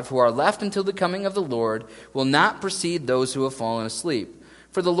alive, who are left until the coming of the Lord, will not precede those who have fallen asleep.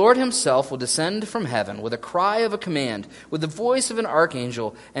 For the Lord himself will descend from heaven with a cry of a command, with the voice of an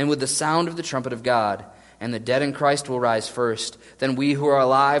archangel, and with the sound of the trumpet of God. And the dead in Christ will rise first. Then we who are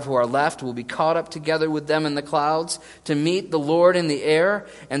alive, who are left, will be caught up together with them in the clouds to meet the Lord in the air,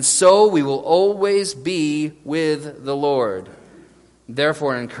 and so we will always be with the Lord.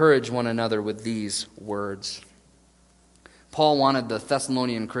 Therefore, encourage one another with these words. Paul wanted the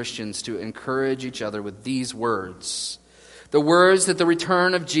Thessalonian Christians to encourage each other with these words. The words that the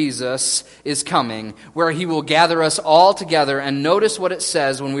return of Jesus is coming, where he will gather us all together. And notice what it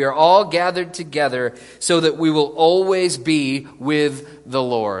says, when we are all gathered together, so that we will always be with the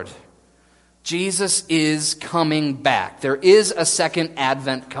Lord. Jesus is coming back. There is a second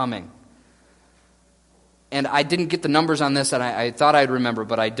advent coming. And I didn't get the numbers on this, and I thought I'd remember,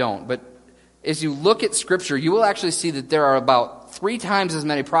 but I don't. But as you look at Scripture, you will actually see that there are about 3 times as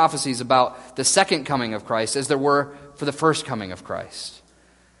many prophecies about the second coming of Christ as there were for the first coming of Christ.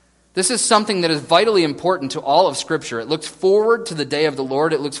 This is something that is vitally important to all of Scripture. It looks forward to the day of the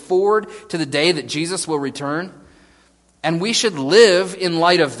Lord. It looks forward to the day that Jesus will return. And we should live in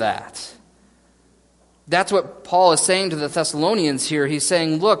light of that. That's what Paul is saying to the Thessalonians here. He's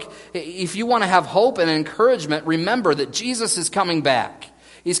saying, look, if you want to have hope and encouragement, remember that Jesus is coming back.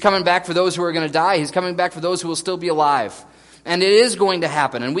 He's coming back for those who are going to die. He's coming back for those who will still be alive. And it is going to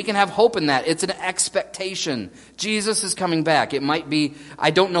happen, and we can have hope in that. It's an expectation. Jesus is coming back. It might be, I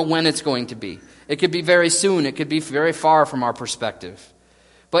don't know when it's going to be. It could be very soon. It could be very far from our perspective.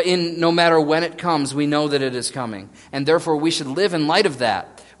 But no matter when it comes, we know that it is coming. And therefore, we should live in light of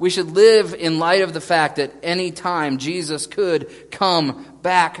that. We should live in light of the fact that any time Jesus could come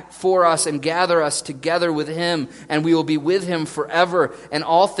back for us and gather us together with Him, and we will be with Him forever, and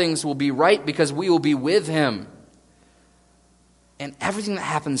all things will be right because we will be with Him. And everything that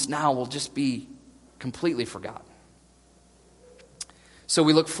happens now will just be completely forgotten. So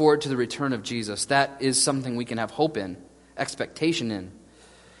we look forward to the return of Jesus. That is something we can have hope in, expectation in.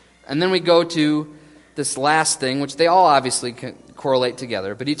 And then we go to this last thing, which they all obviously correlate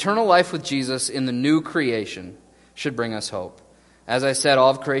together. But eternal life with Jesus in the new creation should bring us hope. As I said,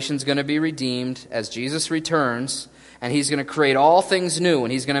 all of creation is going to be redeemed as Jesus returns. And He's going to create all things new.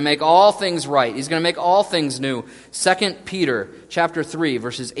 And He's going to make all things right. He's going to make all things new. 2 Peter chapter 3,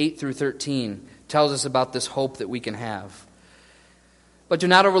 verses 8 through 13 tells us about this hope that we can have. But do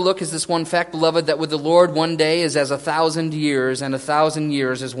not overlook is this one fact, beloved, that with the Lord 1 day is as 1,000 years, and 1,000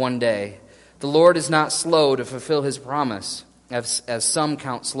 years as 1 day. The Lord is not slow to fulfill His promise, as some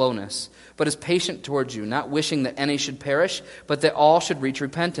count slowness, but is patient towards you, not wishing that any should perish, but that all should reach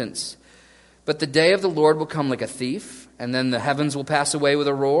repentance. But the day of the Lord will come like a thief, and then the heavens will pass away with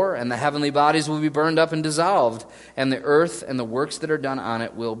a roar, and the heavenly bodies will be burned up and dissolved, and the earth and the works that are done on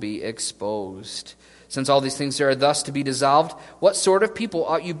it will be exposed. Since all these things are thus to be dissolved, what sort of people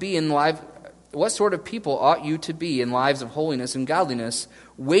ought you to be in lives of holiness and godliness,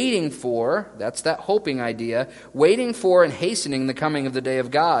 waiting for, that's that hoping idea, waiting for and hastening the coming of the day of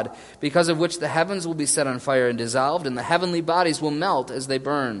God, because of which the heavens will be set on fire and dissolved, and the heavenly bodies will melt as they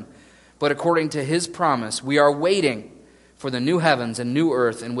burn. But according to His promise, we are waiting for the new heavens and new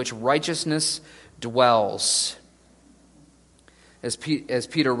earth in which righteousness dwells. As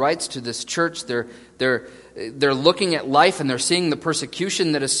Peter writes to this church, they're looking at life and they're seeing the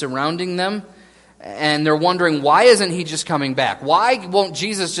persecution that is surrounding them. And they're wondering, why isn't He just coming back? Why won't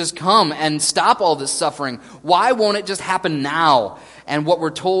Jesus just come and stop all this suffering? Why won't it just happen now? And what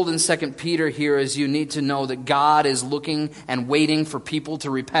we're told in 2 Peter here is you need to know that God is looking and waiting for people to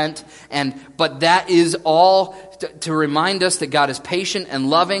repent. But that is all to remind us that God is patient and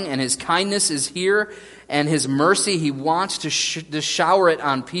loving, and His kindness is here, and His mercy, He wants to shower it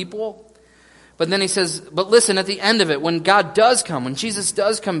on people. But then He says, but listen, at the end of it, when God does come, when Jesus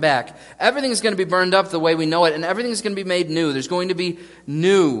does come back, everything's going to be burned up the way we know it, and everything's going to be made new. There's going to be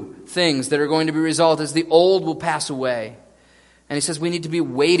new things that are going to be resolved as the old will pass away. And He says we need to be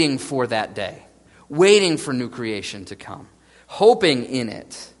waiting for that day, waiting for new creation to come, hoping in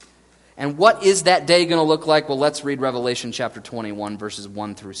it. And what is that day going to look like? Well, let's read Revelation chapter 21, verses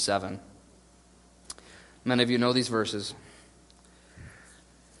 1 through 7. Many of you know these verses.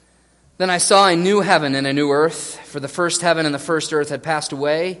 Then I saw a new heaven and a new earth, for the first heaven and the first earth had passed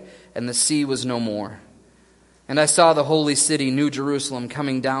away, and the sea was no more. And I saw the holy city, New Jerusalem,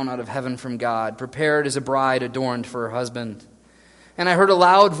 coming down out of heaven from God, prepared as a bride adorned for her husband. And I heard a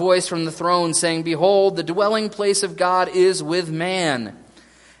loud voice from the throne saying, Behold, the dwelling place of God is with man,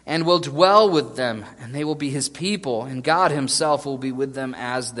 and will dwell with them, and they will be His people, and God Himself will be with them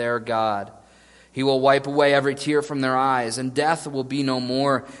as their God. He will wipe away every tear from their eyes, and death will be no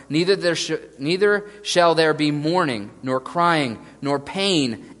more. Neither shall there be mourning, nor crying, nor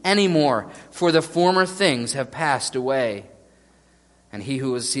pain any more, for the former things have passed away. And He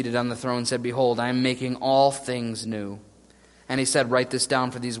who was seated on the throne said, Behold, I am making all things new. And He said, Write this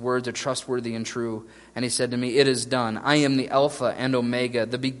down, for these words are trustworthy and true. And He said to me, It is done. I am the Alpha and Omega,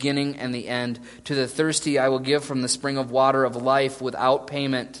 the beginning and the end. To the thirsty I will give from the spring of water of life without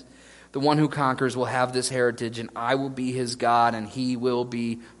payment. The one who conquers will have this heritage, and I will be his God, and he will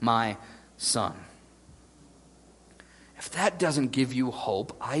be my son. If that doesn't give you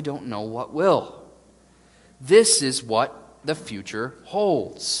hope, I don't know what will. This is what the future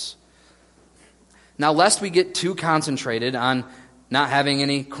holds. Now, lest we get too concentrated on not having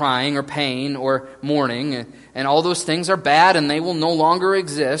any crying or pain or mourning. And all those things are bad and they will no longer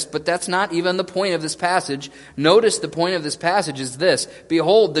exist, but that's not even the point of this passage. Notice the point of this passage is this: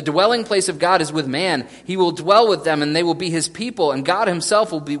 behold, the dwelling place of God is with man. He will dwell with them and they will be his people, and God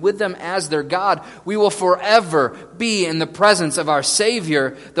himself will be with them as their God. We will forever be in the presence of our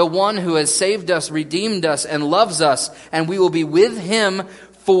Savior, the one who has saved us, redeemed us, and loves us, and we will be with him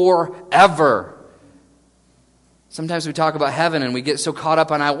forever. Sometimes we talk about heaven and we get so caught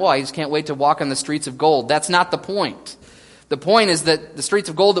up on, I just can't wait to walk on the streets of gold. That's not the point. The point is that the streets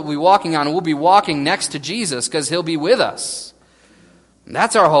of gold that we'll be walking on, we'll be walking next to Jesus because he'll be with us. And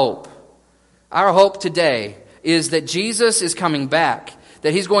that's our hope. Our hope today is that Jesus is coming back,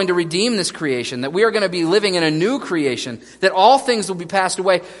 that he's going to redeem this creation, that we are going to be living in a new creation, that all things will be passed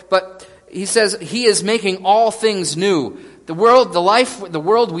away. But he says he is making all things new. The world,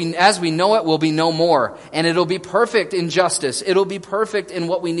 as we know it will be no more. And it'll be perfect in justice. It'll be perfect in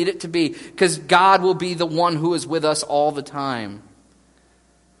what we need it to be. Because God will be the one who is with us all the time.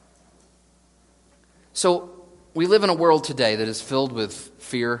 So, we live in a world today that is filled with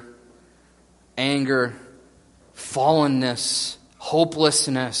fear, anger, fallenness,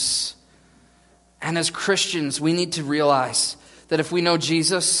 hopelessness. And as Christians, we need to realize that if we know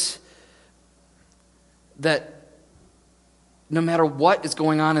Jesus, that no matter what is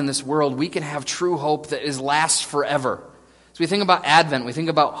going on in this world, we can have true hope that lasts forever. So we think about Advent, we think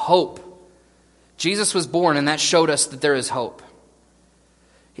about hope. Jesus was born, and that showed us that there is hope.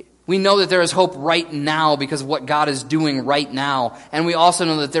 We know that there is hope right now because of what God is doing right now. And we also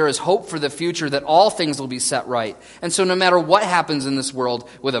know that there is hope for the future, that all things will be set right. And so no matter what happens in this world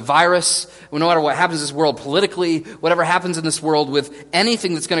with a virus, no matter what happens in this world politically, whatever happens in this world with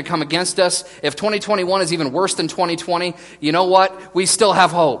anything that's going to come against us, if 2021 is even worse than 2020, you know what? We still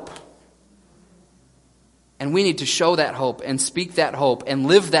have hope. And we need to show that hope and speak that hope and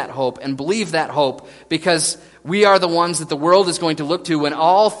live that hope and believe that hope, because we are the ones that the world is going to look to when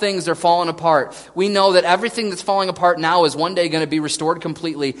all things are falling apart. We know that everything that's falling apart now is one day going to be restored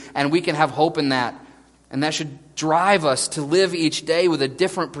completely, and we can have hope in that. And that should drive us to live each day with a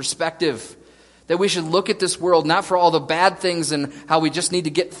different perspective. That we should look at this world not for all the bad things and how we just need to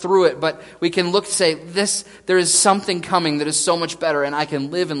get through it, but we can look and say, there is something coming that is so much better, and I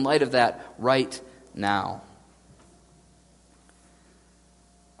can live in light of that right now.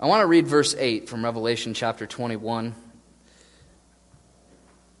 I want to read verse 8 from Revelation chapter 21.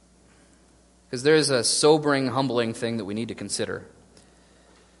 Because there is a sobering, humbling thing that we need to consider.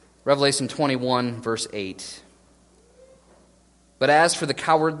 Revelation 21, verse 8. But as for the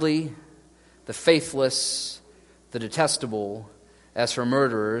cowardly, the faithless, the detestable, as for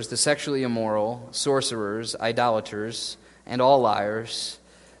murderers, the sexually immoral, sorcerers, idolaters, and all liars,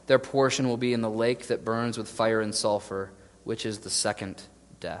 their portion will be in the lake that burns with fire and sulfur, which is the second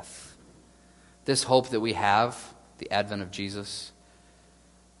death. This hope that we have, the advent of Jesus,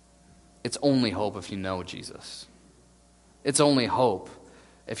 it's only hope if you know Jesus. It's only hope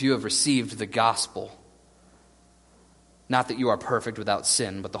if you have received the gospel. Not that you are perfect without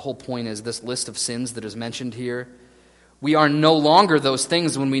sin, but the whole point is this list of sins that is mentioned here, we are no longer those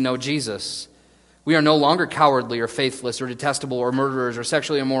things when we know Jesus. We are no longer cowardly or faithless or detestable or murderers or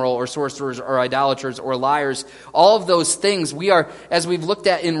sexually immoral or sorcerers or idolaters or liars. All of those things we are, as we've looked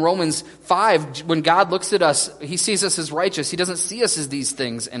at in Romans 5, when God looks at us, he sees us as righteous. He doesn't see us as these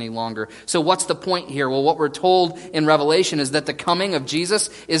things any longer. So what's the point here? Well, what we're told in Revelation is that the coming of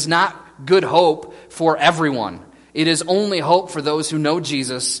Jesus is not good hope for everyone. It is only hope for those who know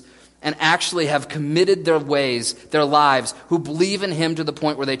Jesus and actually have committed their ways, their lives, who believe in him to the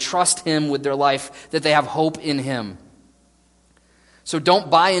point where they trust him with their life, that they have hope in him. So don't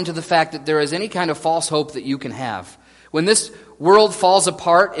buy into the fact that there is any kind of false hope that you can have. When this world falls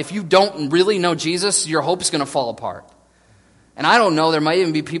apart, if you don't really know Jesus, your hope is going to fall apart. And I don't know, there might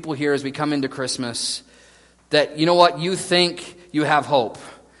even be people here as we come into Christmas that, you know what, you think you have hope.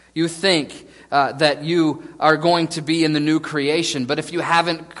 You think that you are going to be in the new creation. But if you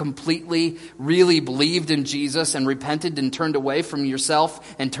haven't completely, really believed in Jesus and repented and turned away from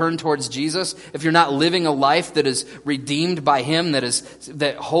yourself and turned towards Jesus, if you're not living a life that is redeemed by him,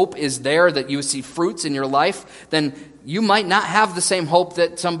 that hope is there, that you see fruits in your life, then you might not have the same hope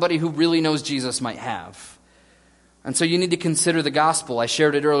that somebody who really knows Jesus might have. And so you need to consider the gospel. I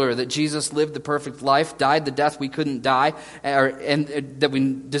shared it earlier, that Jesus lived the perfect life, died the death we couldn't die, and that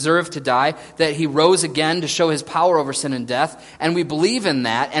we deserve to die, that he rose again to show his power over sin and death, and we believe in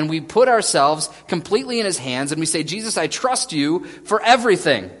that, and we put ourselves completely in his hands, and we say, Jesus, I trust you for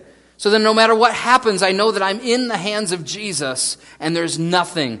everything. So then no matter what happens, I know that I'm in the hands of Jesus, and there's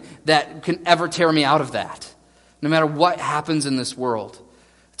nothing that can ever tear me out of that. no matter what happens in this world.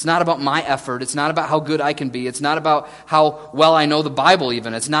 It's not about my effort. It's not about how good I can be. It's not about how well I know the Bible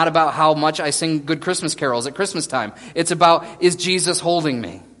even. It's not about how much I sing good Christmas carols at Christmas time. It's about, is Jesus holding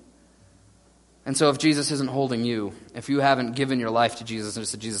me? And so if Jesus isn't holding you, if you haven't given your life to Jesus and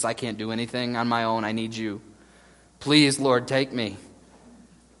said, Jesus, I can't do anything on my own. I need you. Please, Lord, take me.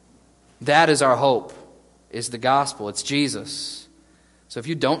 That is our hope, is the gospel. It's Jesus. So if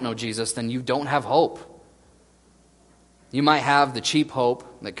you don't know Jesus, then you don't have hope. You might have the cheap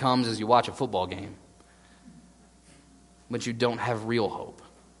hope that comes as you watch a football game, but you don't have real hope.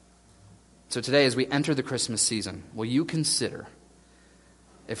 So today, as we enter the Christmas season, will you consider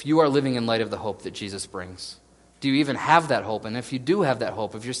if you are living in light of the hope that Jesus brings? Do you even have that hope? And if you do have that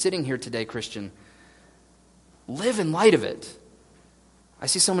hope, if you're sitting here today, Christian, live in light of it. I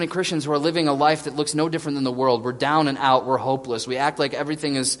see so many Christians who are living a life that looks no different than the world. We're down and out. We're hopeless. We act like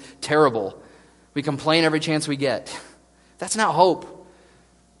everything is terrible. We complain every chance we get. That's not hope.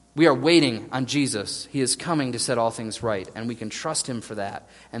 We are waiting on Jesus. He is coming to set all things right, and we can trust him for that.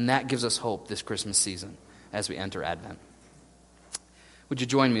 And that gives us hope this Christmas season as we enter Advent. Would you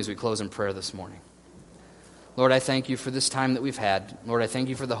join me as we close in prayer this morning? Lord, I thank you for this time that we've had. Lord, I thank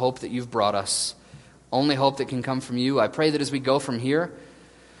you for the hope that you've brought us. Only hope that can come from you. I pray that as we go from here,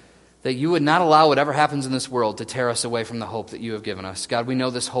 that you would not allow whatever happens in this world to tear us away from the hope that you have given us. God, we know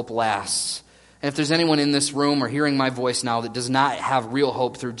this hope lasts. And if there's anyone in this room or hearing my voice now that does not have real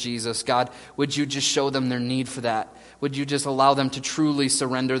hope through Jesus, God, would you just show them their need for that? Would you just allow them to truly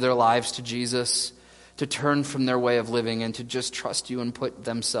surrender their lives to Jesus, to turn from their way of living and to just trust you and put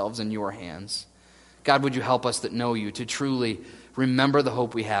themselves in your hands? God, would you help us that know you to truly remember the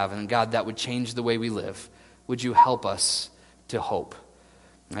hope we have, and God, that would change the way we live. Would you help us to hope?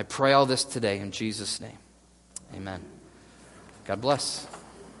 And I pray all this today in Jesus' name. Amen. God bless.